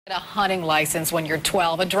A hunting license when you're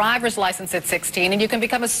 12, a driver's license at 16, and you can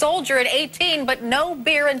become a soldier at 18, but no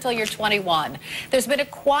beer until you're 21. There's been a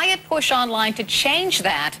quiet push online to change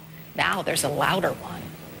that. Now there's a louder one.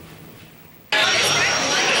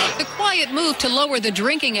 The quiet move to lower the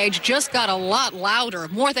drinking age just got a lot louder.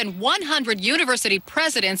 More than 100 university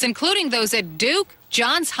presidents, including those at Duke,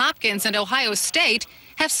 Johns Hopkins, and Ohio State,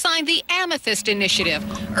 have signed the Amethyst Initiative,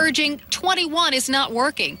 urging 21 is not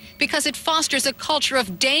working because it fosters a culture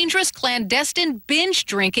of dangerous clandestine binge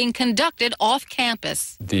drinking conducted off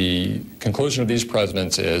campus. The conclusion of these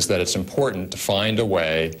presidents is that it's important to find a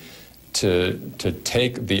way to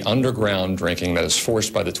take the underground drinking that is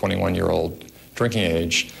forced by the 21-year-old drinking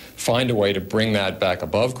age, find a way to bring that back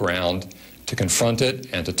above ground, to confront it,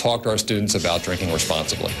 and to talk to our students about drinking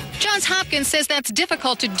responsibly. Johns Hopkins says that's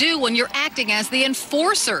difficult to do when you're acting as the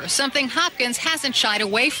enforcer, something Hopkins hasn't shied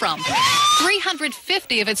away from.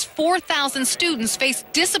 350 of its 4,000 students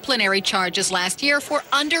faced disciplinary charges last year for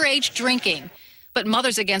underage drinking. But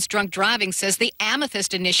Mothers Against Drunk Driving says the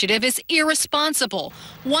Amethyst Initiative is irresponsible.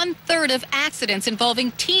 1/3 of accidents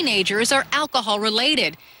involving teenagers are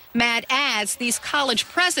alcohol-related. MAD adds these college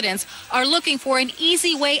presidents are looking for an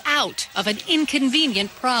easy way out of an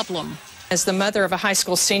inconvenient problem. As the mother of a high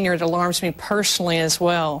school senior, it alarms me personally as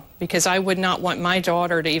well, because I would not want my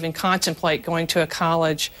daughter to even contemplate going to a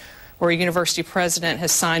college where a university president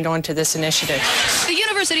has signed on to this initiative. The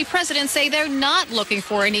university presidents say they're not looking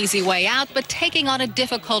for an easy way out, but taking on a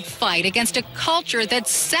difficult fight against a culture that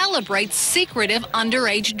celebrates secretive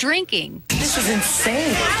underage drinking. This is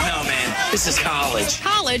insane. No, man, this is college.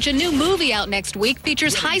 College, a new movie out next week,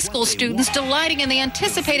 features high school students delighting in the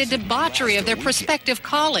anticipated debauchery of their prospective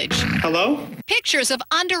college. Hello? Pictures of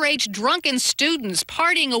underage drunken students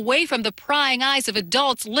partying away from the prying eyes of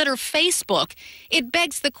adults litter Facebook. It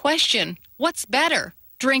begs the question, what's better,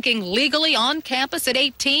 drinking legally on campus at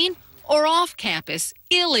 18 or off campus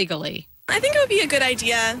illegally? I think it would be a good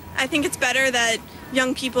idea. I think it's better that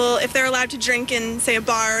young people, if they're allowed to drink in, say, a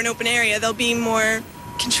bar or an open area, they'll be more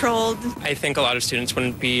controlled. I think a lot of students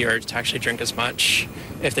wouldn't be urged to actually drink as much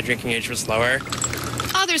if the drinking age was lower.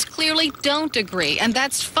 Others clearly don't agree, and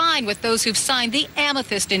that's fine with those who've signed the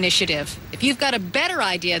Amethyst Initiative. If you've got a better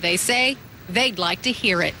idea, they say, they'd like to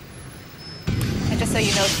hear it. And just so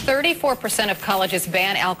you know, 34% of colleges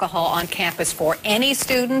ban alcohol on campus for any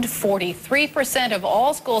student. 43% of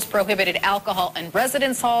all schools prohibited alcohol in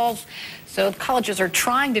residence halls. So colleges are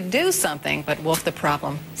trying to do something, but Wolf, the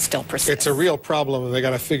problem still persists. It's a real problem, and they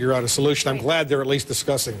got to figure out a solution. I'm glad they're at least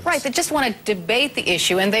discussing this. Right, they just want to debate the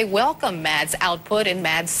issue, and they welcome MAD's output, and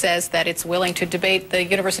MAD says that it's willing to debate the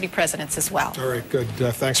university presidents as well. All right, good.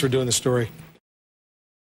 Thanks for doing the story.